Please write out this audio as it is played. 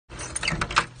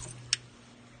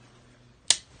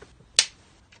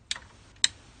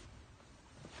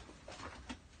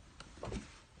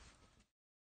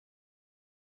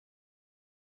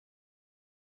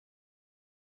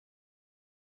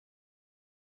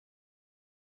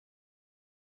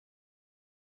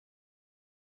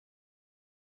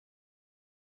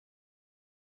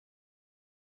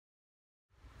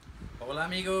Hola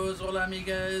amigos, hola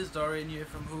amigas, Dorian here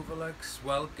from Electrolux.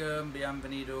 Welcome,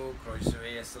 bienvenido, croeso,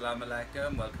 assalamu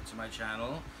alaikum, welcome to my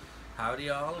channel. Howdy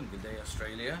y'all and good day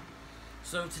Australia.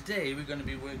 So today we're going to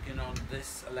be working on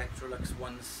this Electrolux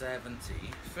 170.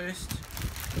 First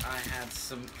I had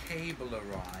some cable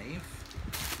arrive.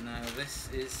 Now this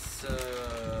is, I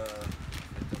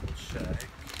double check.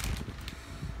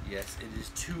 Yes, it is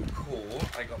 2-core.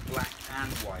 I got black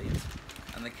and white.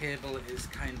 And the cable is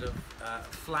kind of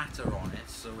flatter on it,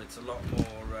 so it's a lot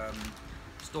more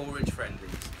storage friendly.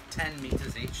 It's 10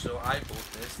 meters each, so I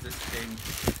bought this. This came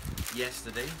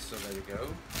yesterday, so there we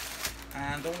go.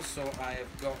 And also I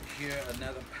have got here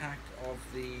another pack of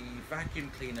the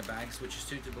vacuum cleaner bags, which is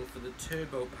suitable for the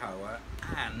turbo power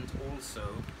and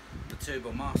also the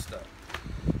turbo master.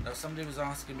 Now somebody was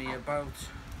asking me about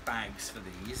bags for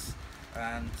these,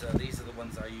 and these are the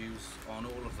ones I use on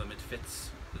all of them. It fits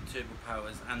the turbo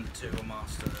powers and the turbo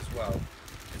master as well.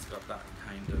 It's got that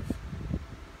kind of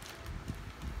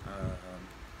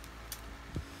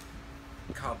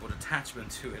cardboard attachment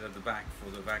to it at the back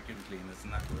for the vacuum cleaners,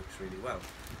 and that works really well.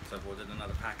 So I've ordered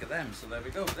another pack of them, so there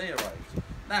we go, they arrived.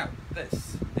 Now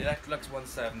this, the Electrolux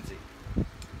 170.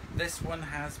 This one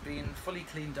has been fully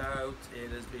cleaned out, it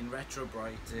has been retro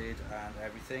brighted and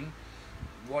everything.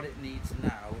 What it needs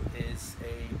now is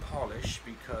a polish,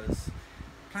 because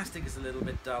plastic is a little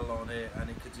bit dull on it, and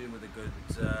it could do with a good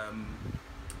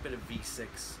bit of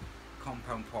V6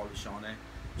 compound polish on it,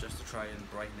 just to try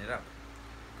and brighten it up,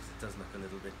 because it does look a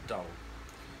little bit dull.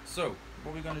 So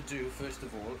what we're going to do first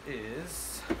of all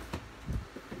is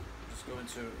just going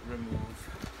to remove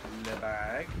the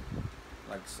bag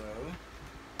like so.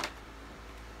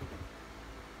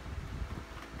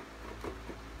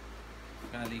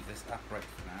 I'm going to leave this upright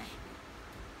for now.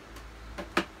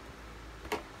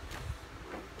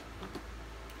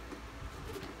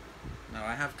 Now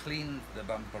I have cleaned the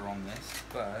bumper on this,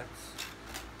 but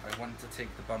I want to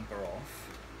take the bumper off,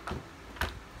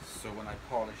 so when I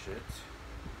polish it,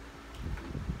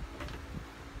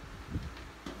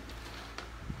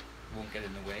 won't get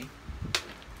in the way.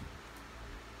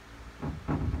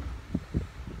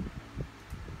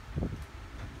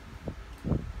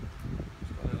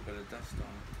 It's got a little bit of dust on it.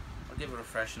 I'll give it a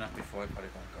freshen up before I put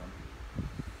it back on.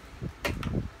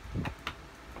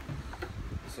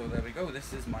 So there we go,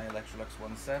 this is my Electrolux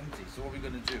 170. So what we're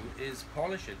going to do is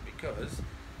polish it, because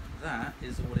that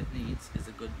is all it needs, is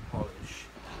a good polish.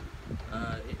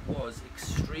 It was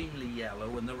extremely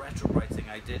yellow, and the retro brighting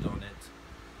I did on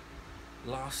it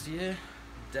last year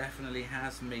definitely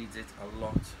has made it a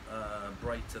lot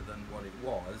brighter than what it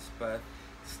was, but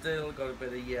still got a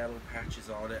bit of yellow patches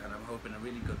on it, and I'm hoping a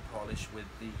really good polish with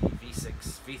the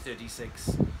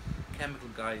V36 Chemical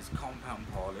Guys compound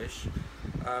polish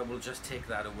will just take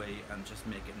that away and just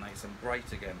make it nice and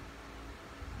bright again.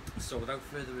 So without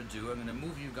further ado, I'm going to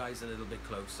move you guys a little bit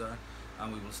closer,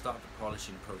 and we will start the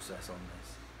polishing process on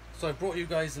this. So I brought you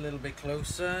guys a little bit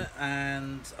closer,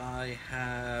 and I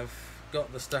have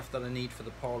got the stuff that I need for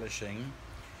the polishing.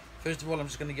 First of all, I'm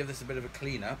just going to give this a bit of a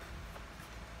clean up.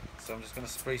 So I'm just going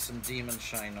to spray some Demon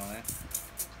Shine on it,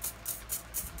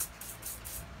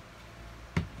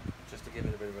 just to give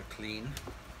it a bit of a clean.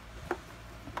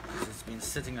 It's been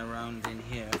sitting around in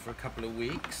here for a couple of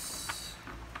weeks,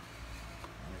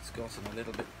 and it's gotten a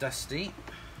little bit dusty.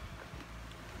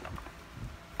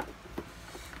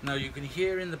 Now you can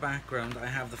hear in the background I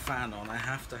have the fan on. I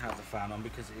have to have the fan on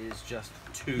because it is just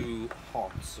too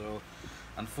hot. So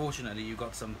unfortunately you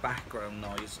got some background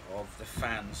noise of the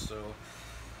fan, so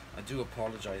I do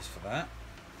apologize for that,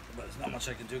 but there's not much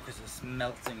I can do because it's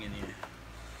melting in here.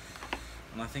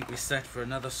 And I think we're set for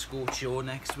another scorchio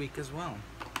next week as well.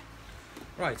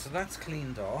 Right, so that's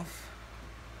cleaned off.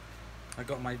 I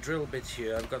got my drill bit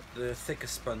here. I've got the thicker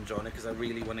sponge on it because I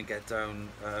really want to get down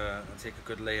and take a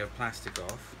good layer of plastic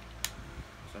off.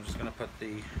 So I'm just going to put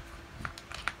the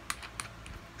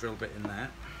drill bit in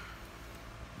there.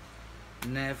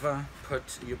 Never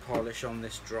put your polish on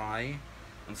this dry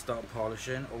and start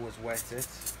polishing. Always wet it,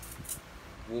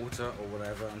 water or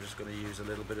whatever. I'm just going to use a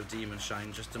little bit of Demon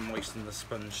Shine just to moisten the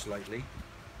sponge slightly.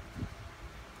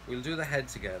 We'll do the head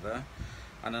together,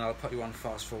 and then I'll put you on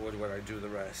fast forward where I do the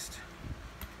rest.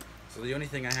 So the only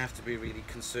thing I have to be really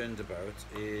concerned about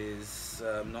is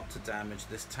not to damage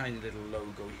this tiny little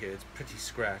logo here. It's pretty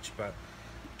scratched, but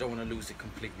don't want to lose it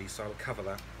completely, so I'll cover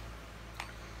that.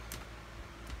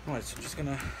 Alright, so I'm just going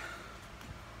to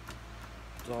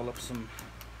doll up some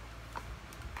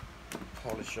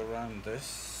polish around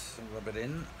this and rub it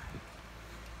in.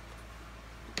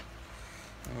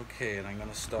 Okay, and I'm going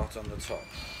to start on the top.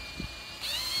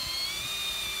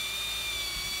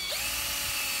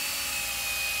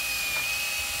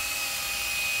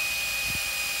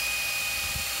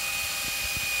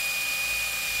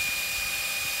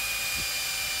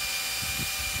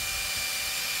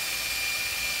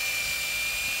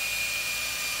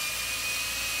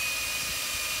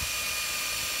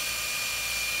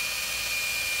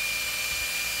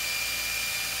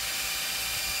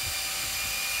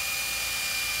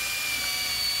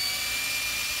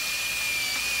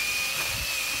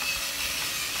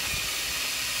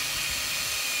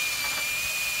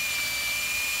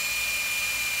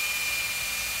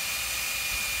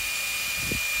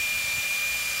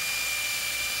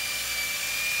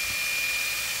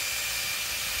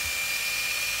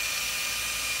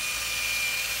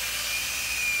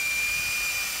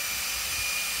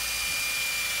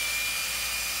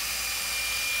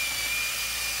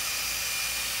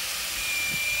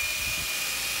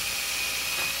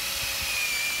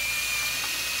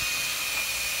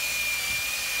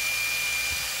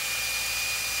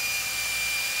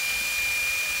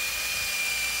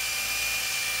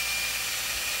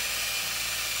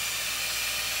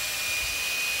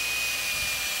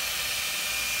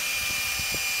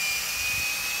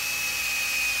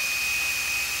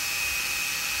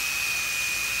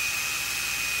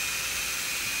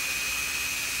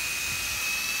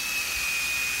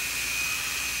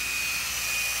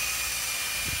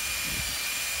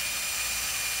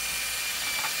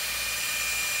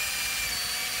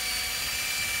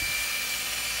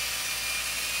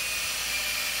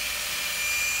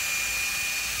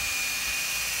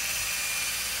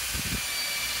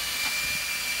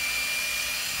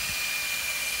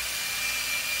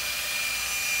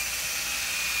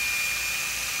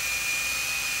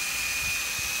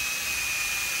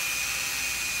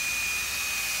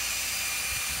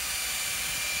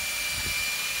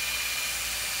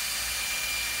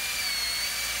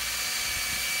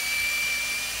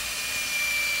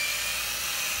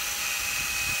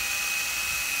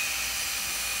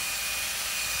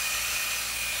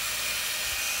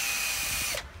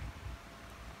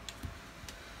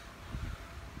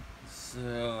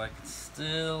 So I can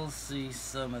still see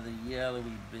some of the yellowy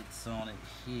bits on it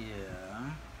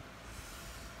here.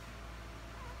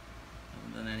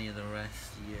 Haven't done any of the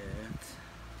rest yet.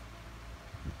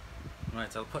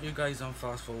 Right, I'll put you guys on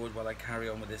fast forward while I carry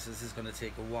on with this. This is going to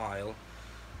take a while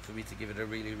for me to give it a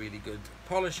really, really good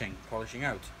polishing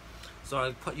out. So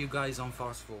I'll put you guys on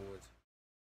fast forward.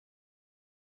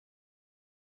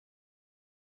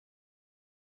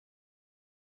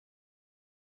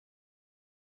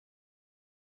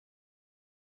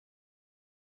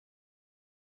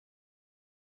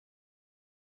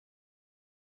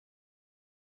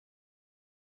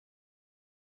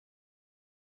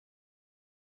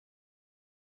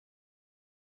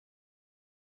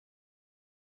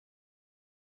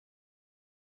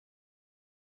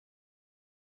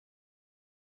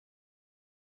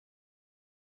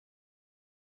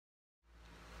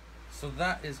 So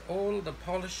that is all the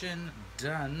polishing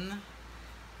done.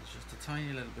 There's just a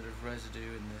tiny little bit of residue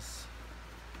in this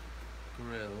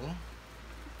grill.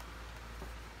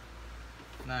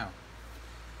 Now,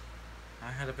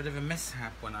 I had a bit of a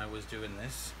mishap when I was doing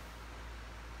this.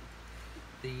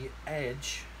 The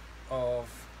edge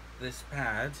of this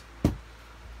pad,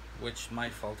 which my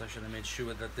fault, I should have made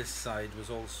sure that this side was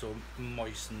also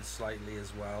moistened slightly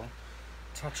as well,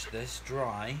 touched this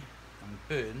dry and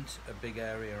burnt a big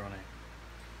area on it.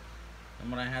 And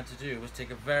what I had to do was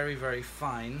take a very, very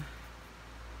fine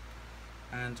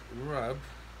and rub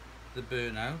the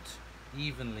burnout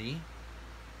evenly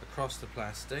across the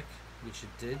plastic, which it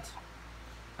did,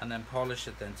 and then polish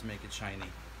it then to make it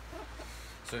shiny.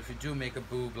 So if you do make a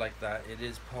boob like that, it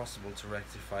is possible to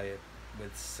rectify it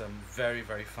with some very,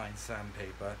 very fine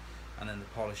sandpaper and then the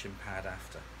polishing pad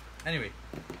after. Anyway,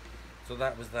 so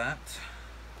that was that.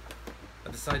 I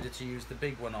decided to use the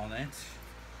big one on it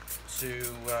to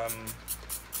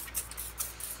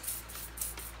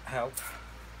help.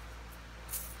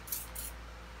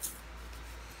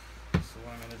 So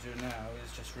what I'm going to do now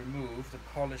is just remove the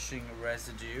polishing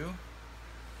residue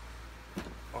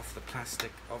off the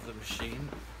plastic of the machine.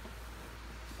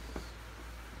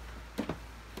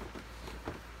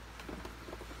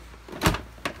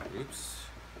 Oops.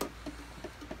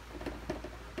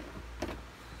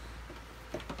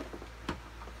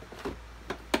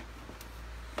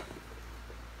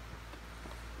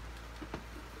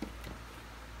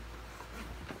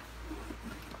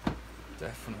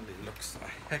 Definitely looks a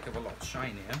heck of a lot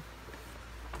shinier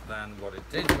than what it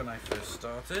did when I first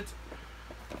started.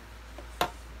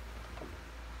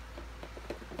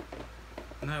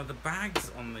 Now the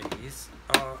bags on these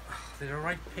they're a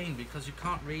right pain because you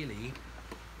can't really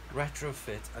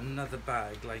retrofit another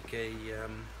bag like a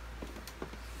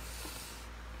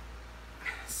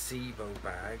SIBO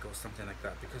bag or something like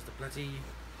that, because the bloody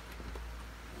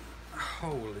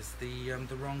hole is the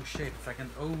wrong shape. It's like an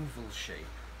oval shape.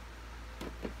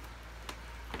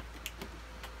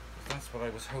 That's what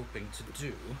I was hoping to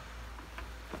do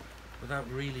without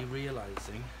really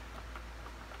realizing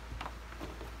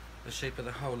the shape of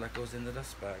the hole that goes in the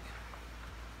dust bag.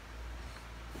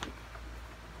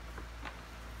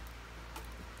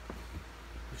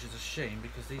 Which is a shame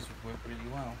because these would work really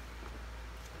well.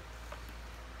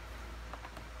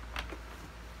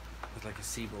 With like a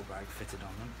SIBO bag fitted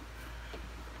on them.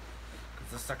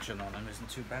 Because the suction on them isn't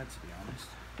too bad, to be honest.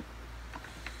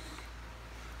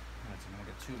 Right, I'm going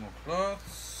to get 2 more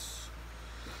cloths.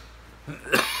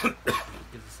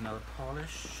 Give this another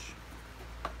polish.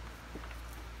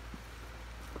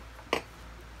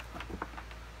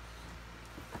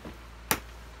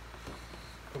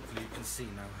 Hopefully you can see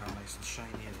now how nice and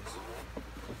shiny it is.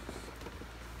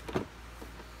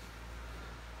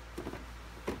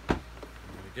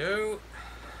 There we go.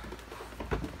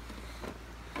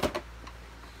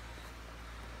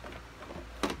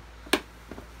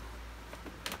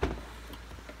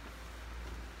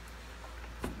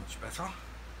 Much better.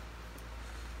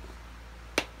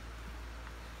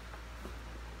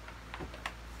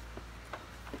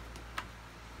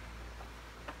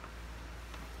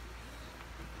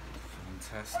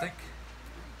 Fantastic.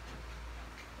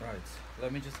 Right,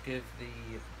 let me just give the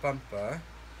bumper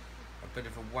a bit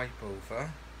of a wipe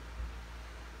over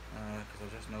because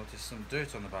I just noticed some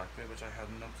dirt on the back of it which I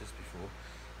hadn't noticed before.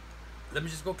 Let me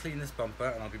just go clean this bumper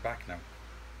and I'll be back now.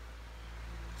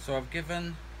 So I've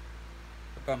given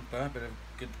the bumper a bit of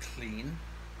good clean.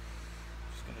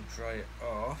 Just going to dry it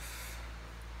off.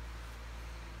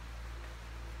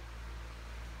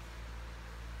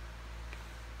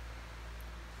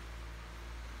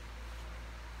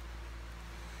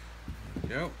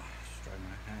 Go. Just dry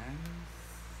my hands.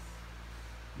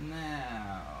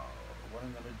 Now, what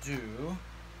I'm going to do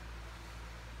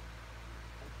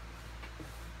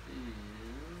is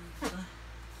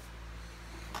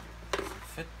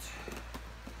fit.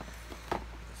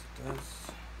 Yes, it does.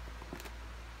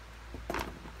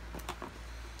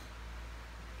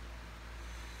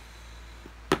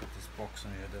 This box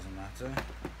on here doesn't matter.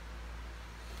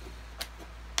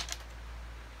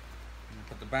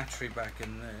 Put the battery back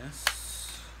in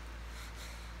this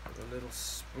with a little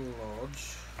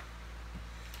splodge.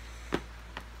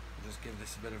 Just give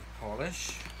this a bit of a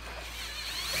polish.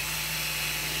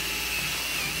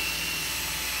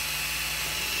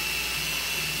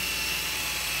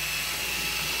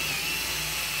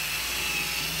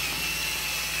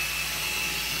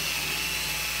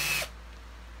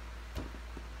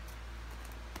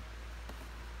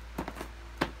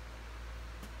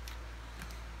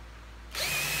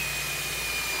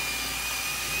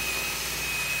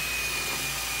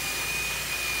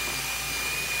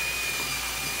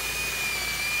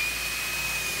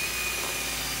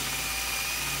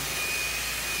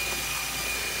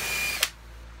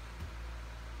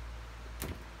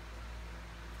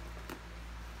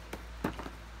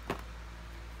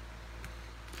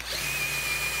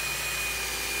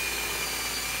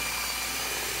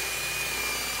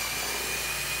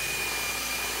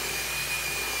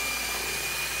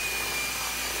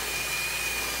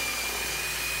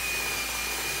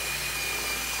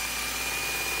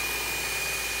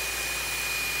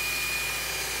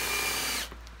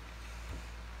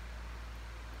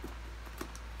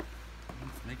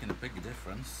 Making a big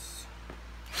difference.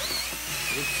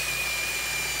 Oops.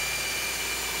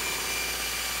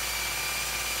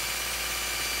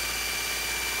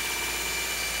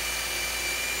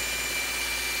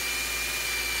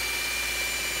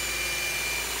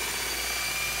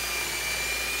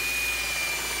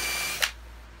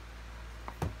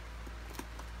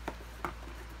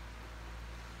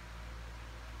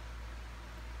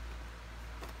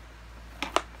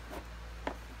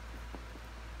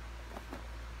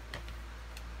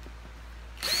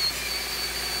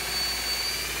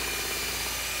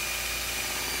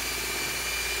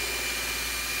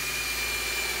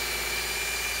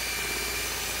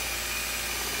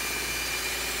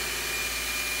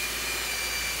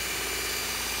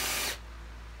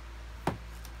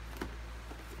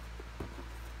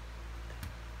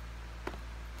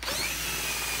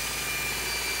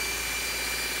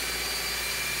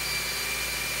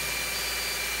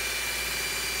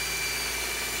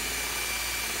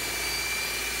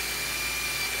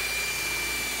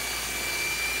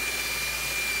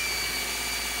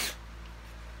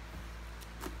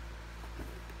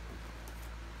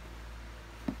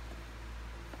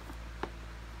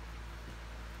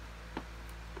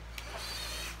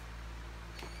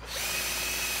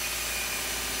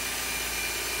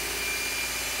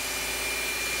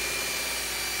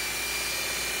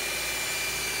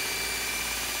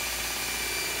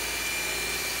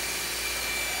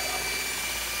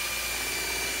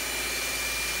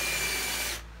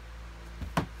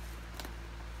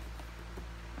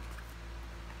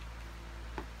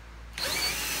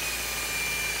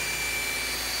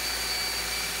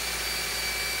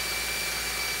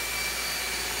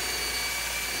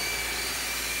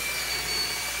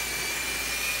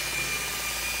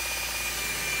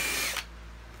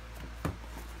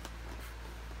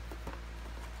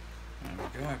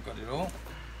 I've got it all.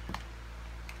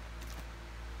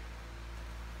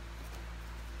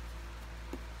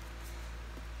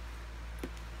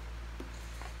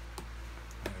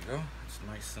 There we go. It's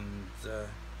nice and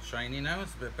shiny now.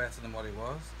 It's a bit better than what it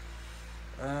was.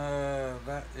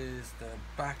 That is the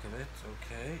back of it.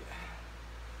 Okay.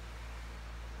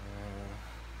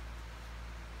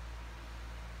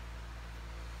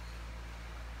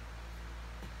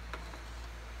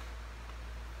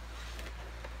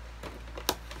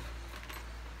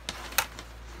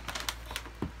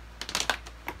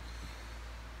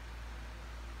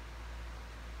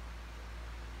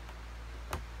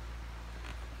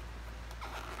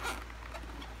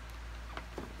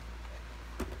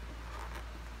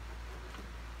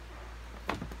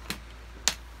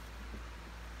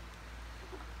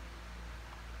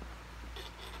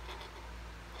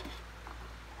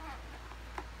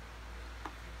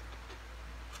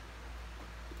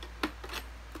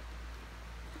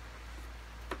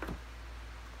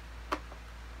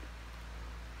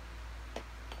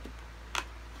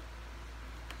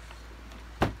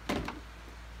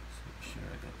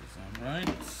 Right,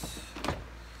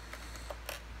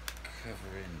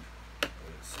 covering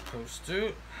what it's supposed to.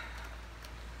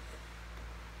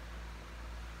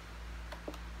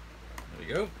 There we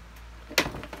go.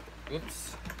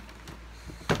 Whoops.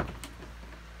 Just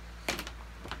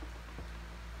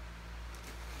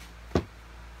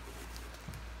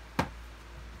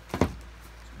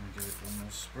gonna give it one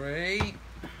more spray.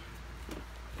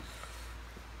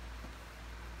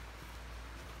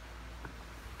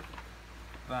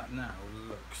 That now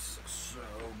looks so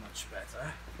much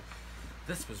better.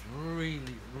 This was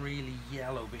really, really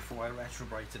yellow before I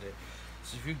retrobrighted it.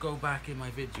 So if you go back in my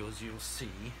videos, you'll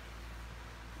see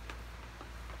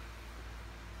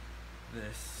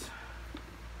this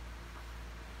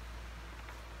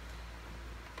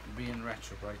being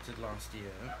retrobrighted last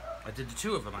year. I did the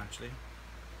 2 of them actually.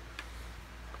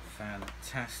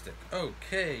 Fantastic.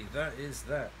 Okay, that is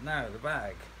that. Now the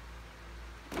bag.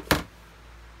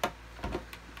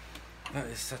 That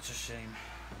is such a shame.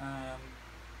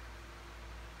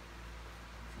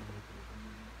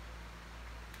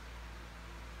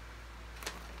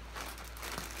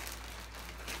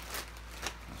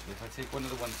 Actually, if I take one of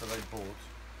the ones that I bought,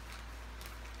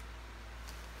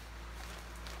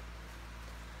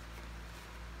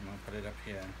 and I'll put it up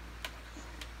here,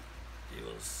 you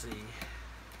will see.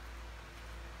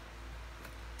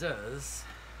 Does.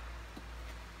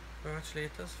 Well, actually,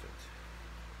 it does fit.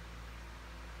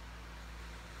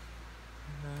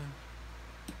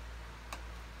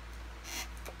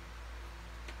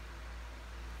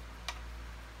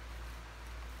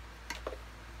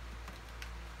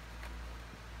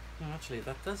 Well, actually,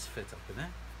 that does fit up in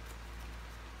there.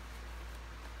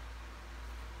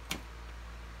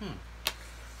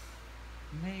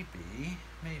 Maybe.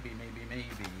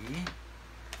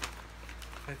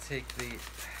 If I take the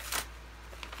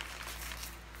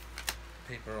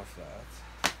paper off that,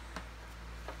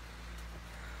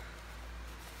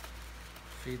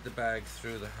 feed the bag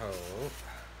through the hole,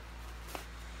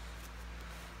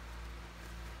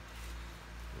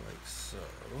 like so.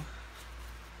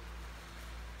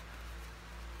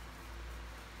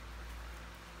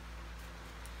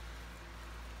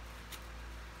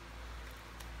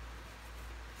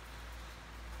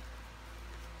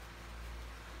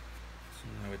 So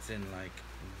now it's in like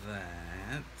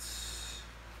that.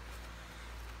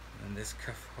 And this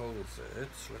cuff holds it.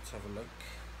 Let's have a look.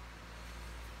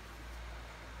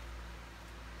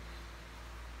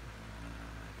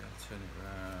 I'll turn it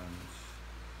around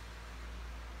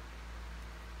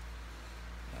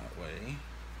that way.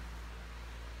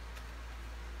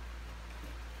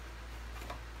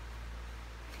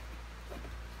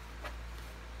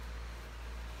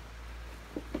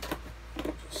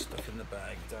 Just stuffing the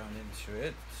bag down into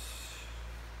it.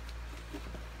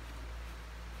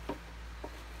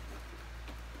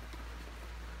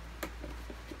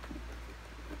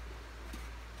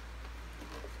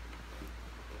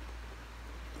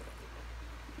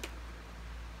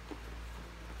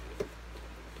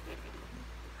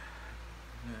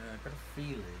 I've got a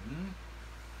feeling.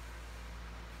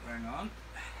 Hang on.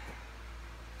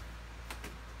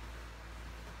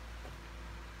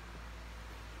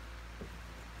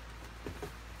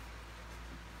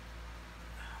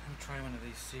 Let me try one of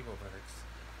these SIBO bags.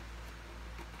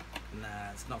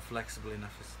 Nah, it's not flexible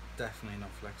enough. It's definitely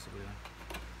not flexible enough.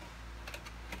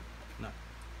 No.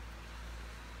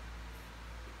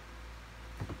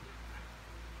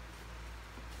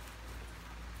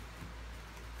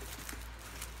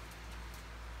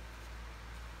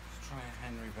 Try a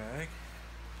Henry bag.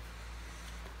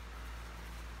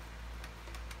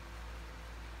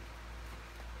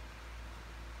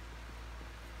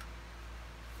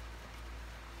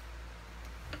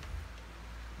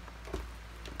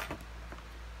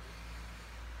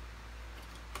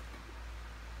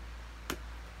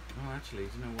 Oh, actually,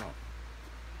 do you know what?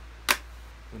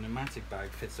 The pneumatic bag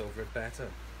fits over it better.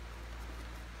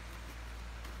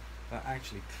 That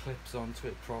actually clips onto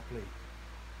it properly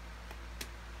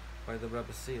by the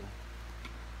rubber seal.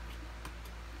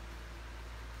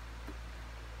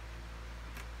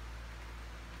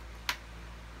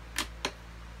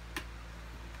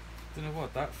 Do you know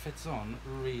what? That fits on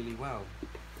really well.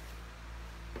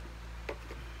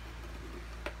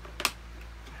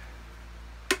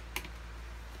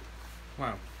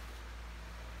 Wow.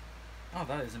 Oh,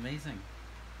 that is amazing.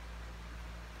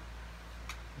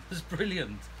 It's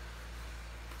brilliant.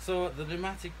 So the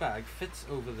pneumatic bag fits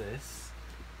over this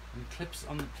and clips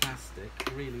on the plastic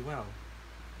really well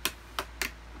to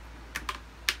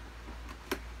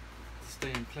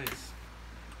stay in place.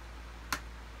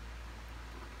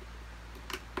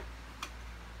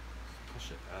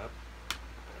 Push it up.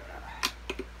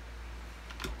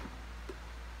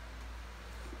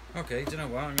 Okay, do you know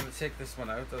what? I'm going to take this one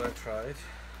out that I tried,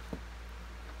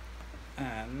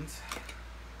 and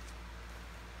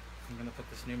I'm going to put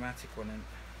this pneumatic one in.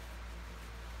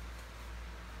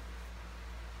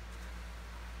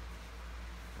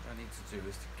 What I need to do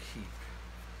is to keep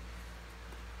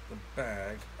the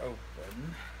bag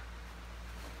open.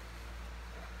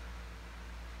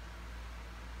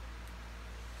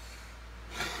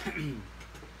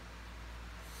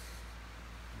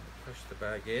 push the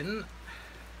bag in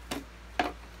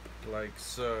like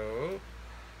so.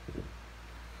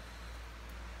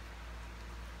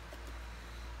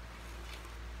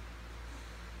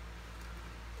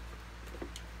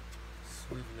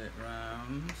 Swivel it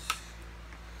round.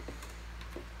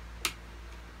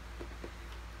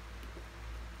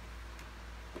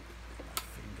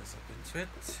 Fingers up into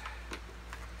it.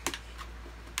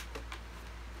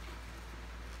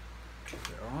 Clip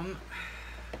it on.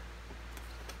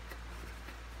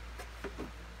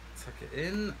 Tuck it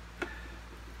in.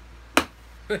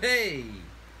 Hey!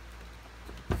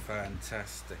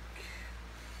 Fantastic.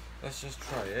 Let's just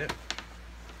try it.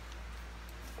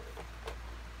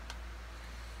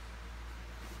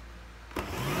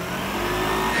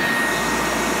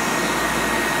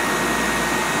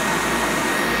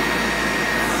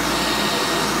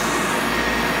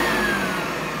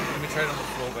 Let me try it on the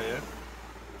floor by you.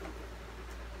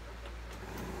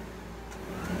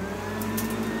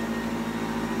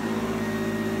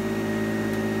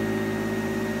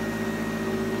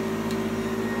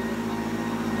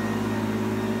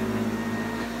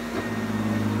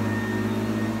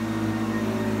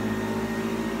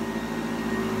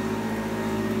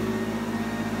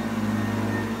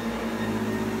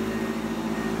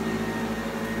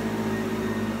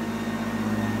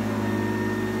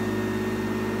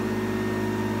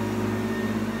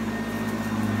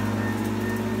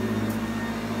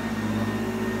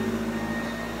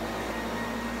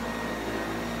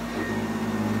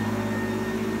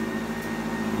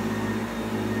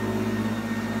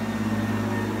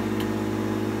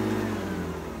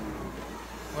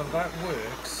 Well, that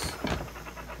works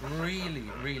really,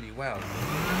 really well.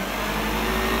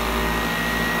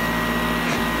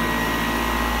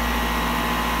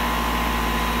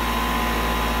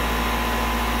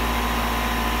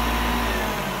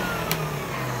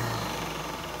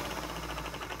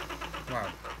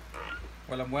 Wow.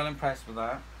 Well, I'm well impressed with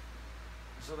that.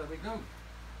 So there we go.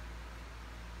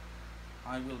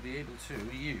 I will be able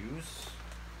to use...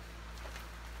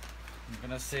 I'm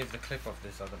going to save the clip off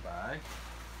this other bag.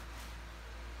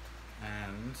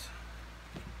 And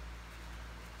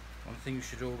one thing you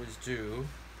should always do,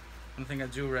 one thing I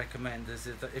do recommend is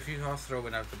that if you are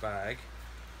throwing out the bag,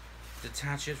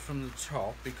 detach it from the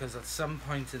top, because at some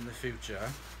point in the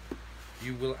future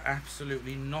you will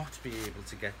absolutely not be able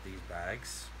to get these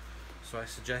bags. So I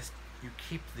suggest you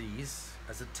keep these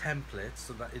as a template,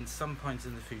 so that in some point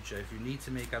in the future, if you need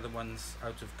to make other ones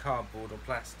out of cardboard or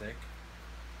plastic,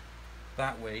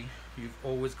 that way you've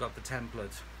always got the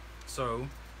template. So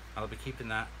I'll be keeping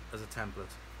that as a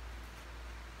template.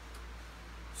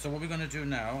 So what we're going to do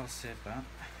now, I'll save that.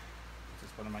 This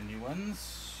is one of my new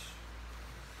ones.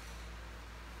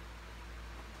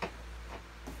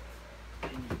 In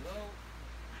you go.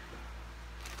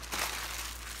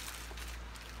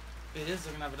 It is,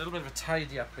 I'm going to have a little bit of a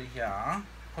tidy up here,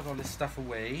 put all this stuff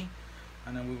away,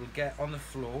 and then we will get on the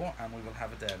floor and we will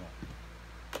have a demo.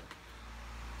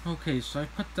 Okay, so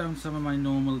I've put down some of my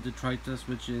normal detritus,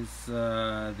 which is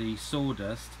the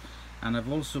sawdust, and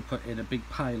I've also put in a big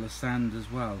pile of sand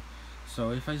as well.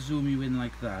 So if I zoom you in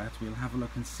like that, we'll have a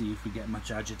look and see if we get much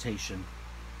agitation.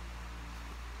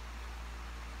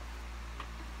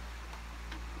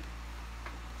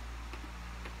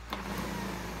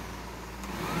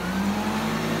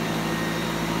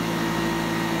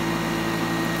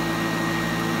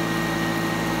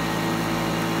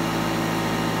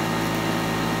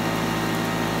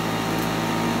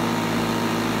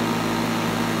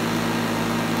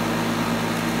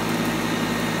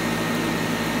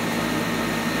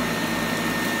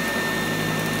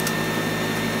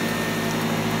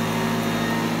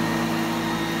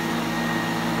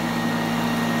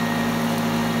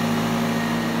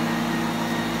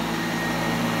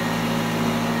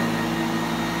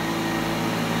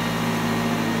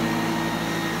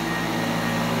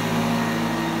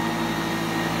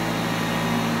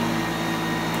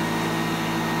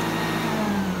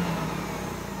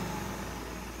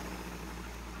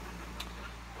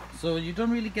 So you don't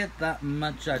really get that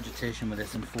much agitation with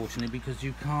this, unfortunately, because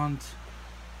you can't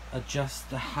adjust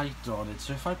the height on it.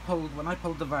 So if when I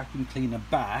pulled the vacuum cleaner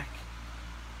back,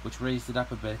 which raised it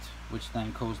up a bit, which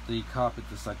then caused the carpet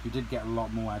to suck, you did get a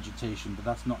lot more agitation, but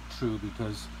that's not true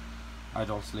because I'd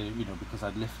also, because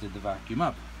I'd lifted the vacuum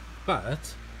up.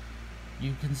 But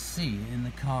you can see in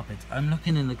the carpet, I'm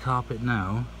looking in the carpet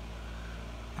now,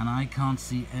 and I can't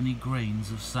see any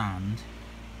grains of sand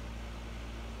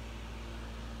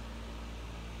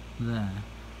there.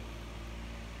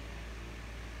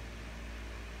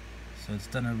 So it's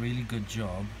done a really good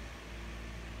job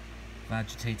of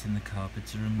agitating the carpet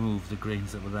to remove the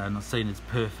grains that were there. I'm not saying it's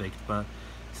perfect, but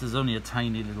This is only a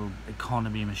tiny little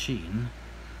economy machine,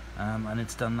 and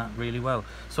it's done that really well.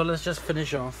 So let's just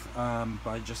finish off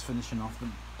by just finishing off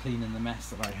cleaning the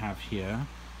mess that I have here.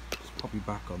 Just pop you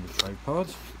back on the tripod.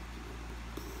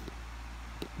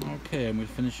 Okay, and we'll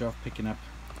finish off picking up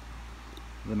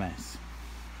the mess.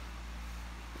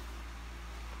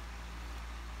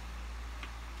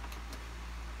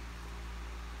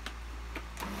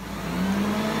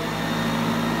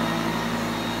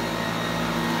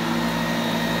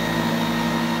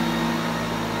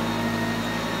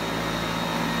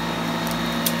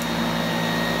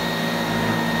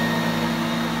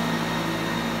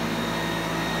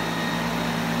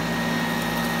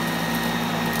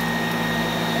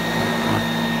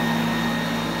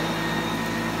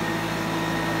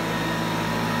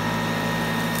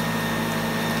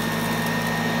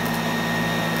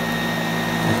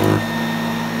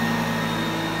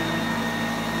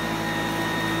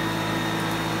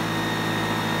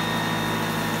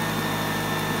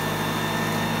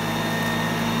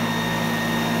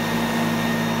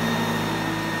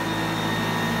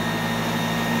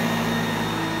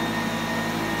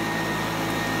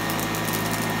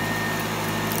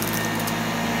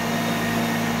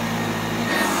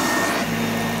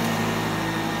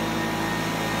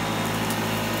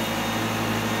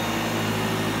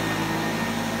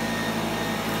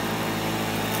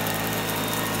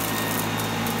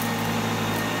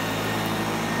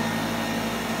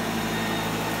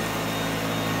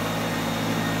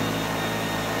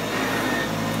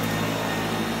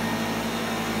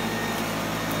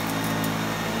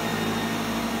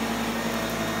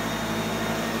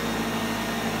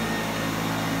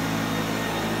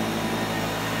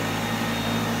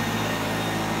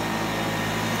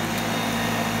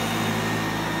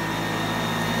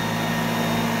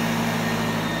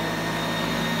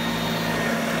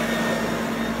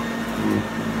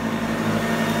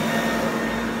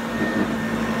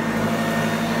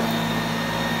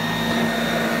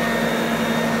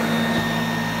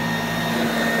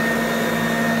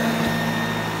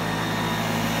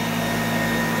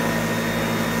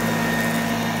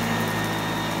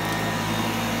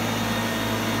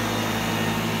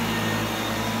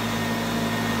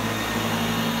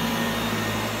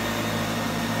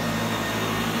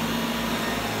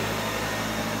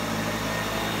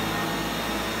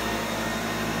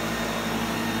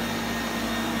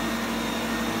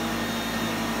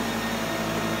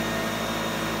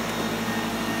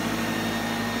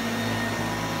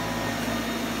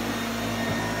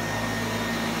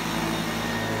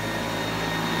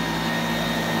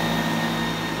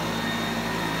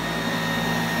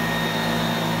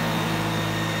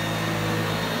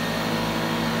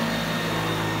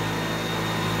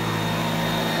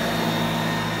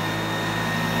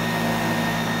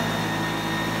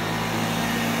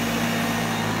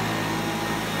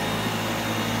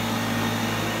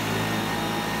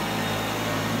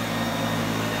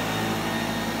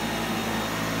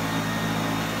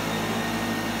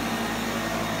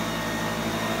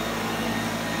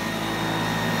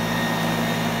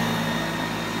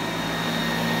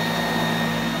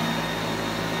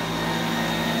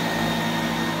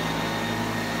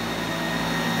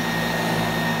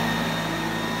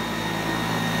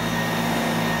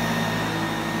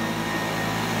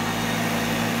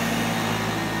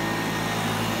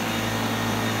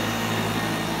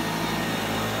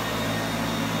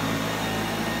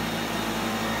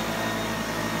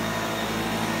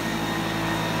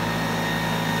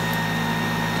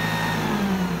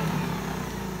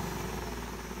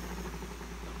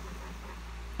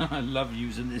 I love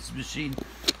using this machine,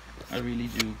 I really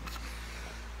do.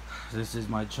 This is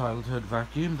my childhood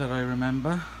vacuum that I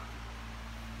remember.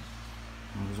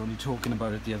 I was only talking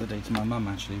about it the other day to my mum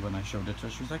actually when I showed it to her.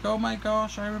 She was like, oh my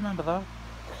gosh, I remember that.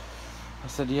 I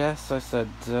said yes. I said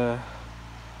Dad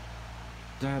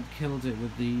killed it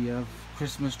with the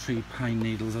Christmas tree pine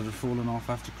needles that had fallen off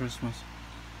after Christmas.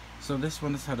 So this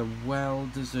one has had a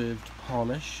well-deserved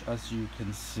polish, as you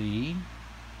can see,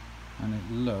 and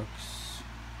it looks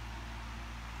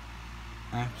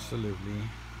absolutely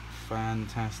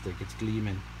fantastic. It's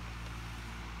gleaming,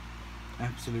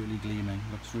 absolutely gleaming.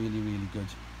 Looks really, really good.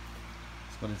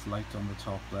 It's got its light on the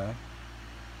top there,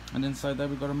 and inside there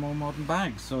we've got a more modern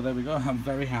bag. So there we go. I'm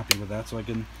very happy with that, so I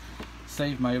can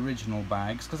save my original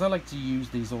bags, because I like to use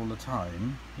these all the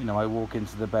time. You know, I walk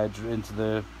into the bedroom, into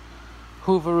the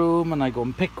Hoover room, and I go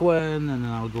and pick one, and then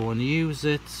I'll go and use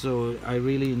it. So I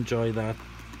really enjoy that.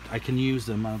 I can use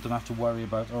them. I don't have to worry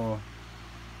about, oh,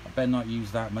 I better not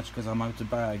use that much because I'm out of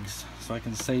bags. So I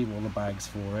can save all the bags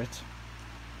for it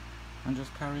and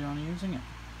just carry on using it.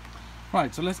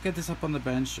 Right, so let's get this up on the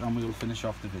bench and we will finish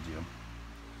off the video.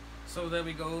 So there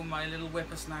we go, my little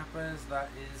whippersnappers. That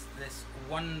is this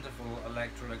wonderful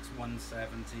Electrolux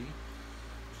 170.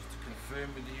 Just to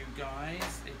confirm with you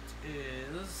guys, it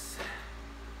is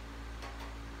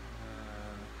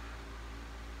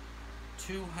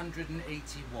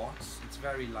 280 watts. It's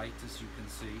very light, as you can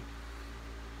see.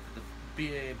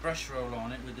 The brush roll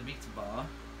on it with the meter bar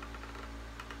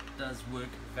does work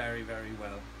very, very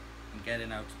well in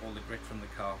getting out all the grit from the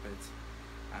carpet,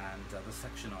 and the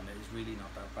suction on it is really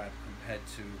not that bad compared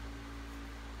to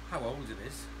how old it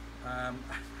is. I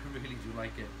really do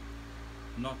like it.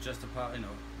 Not just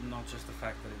not just the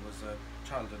fact that it was a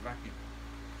childhood vacuum.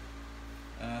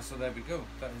 So there we go.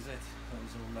 That is it. That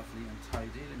is all lovely and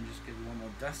tidy. Let me just give you one more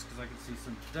dust because I can see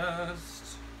some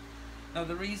dust. Now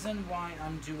the reason why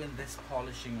I'm doing this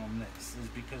polishing on this is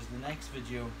because the next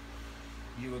video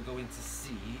you are going to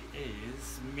see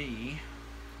is me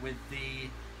with the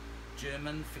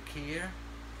German Fakir.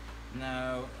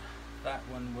 Now that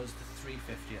one was the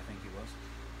 350, I think it was.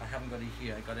 I haven't got it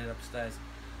here, I got it upstairs.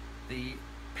 The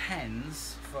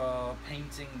pens for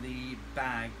painting the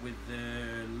bag with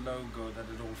the logo that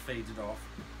had all faded off,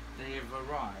 they have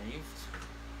arrived.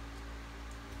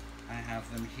 I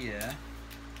have them here.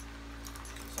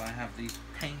 So I have these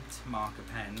paint marker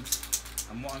pens,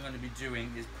 and what I'm going to be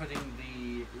doing is putting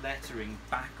the lettering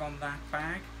back on that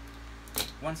bag.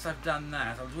 Once I've done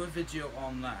that, I'll do a video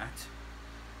on that,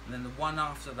 and then the one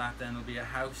after that then will be a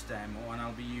house demo, and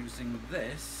I'll be using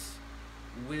this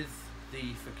with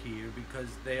the Fakir because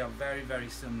they are very, very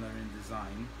similar in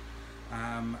design,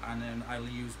 and then I'll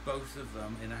use both of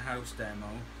them in a house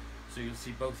demo, so you'll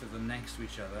see both of them next to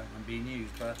each other and being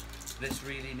used. But this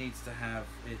really needs to have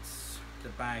the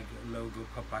bag logo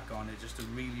put back on it just to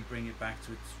really bring it back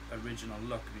to its original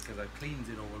look, because I cleaned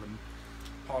it all and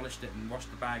polished it and washed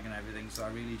the bag and everything, so I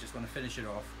really just want to finish it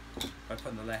off by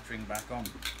putting the lettering back on.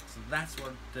 So that's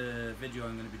what the video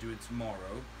I'm going to be doing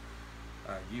tomorrow.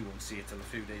 You won't see it till a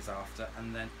few days after,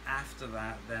 and then after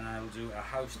that then I'll do a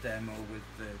house demo with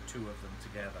the two of them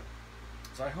together.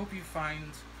 So I hope you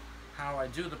find how I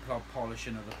do the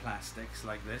polishing of the plastics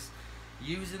like this.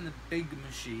 Using the big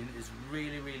machine is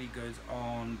really, really good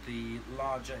on the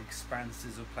larger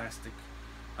expanses of plastic.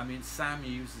 I mean, Sam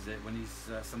uses it when he's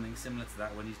something similar to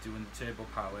that when he's doing the turbo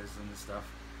powers and the stuff,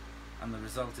 and the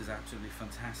result is absolutely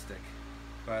fantastic.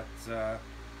 But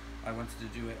I wanted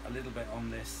to do it a little bit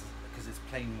on this because it's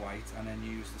plain white, and then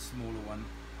use the smaller one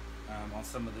on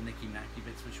some of the nicky-nacky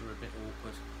bits which were a bit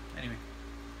awkward. Anyway,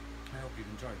 I hope you've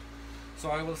enjoyed. So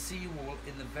I will see you all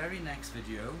in the very next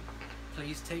video.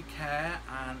 Please take care,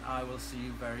 and I will see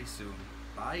you very soon.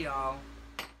 Bye, y'all.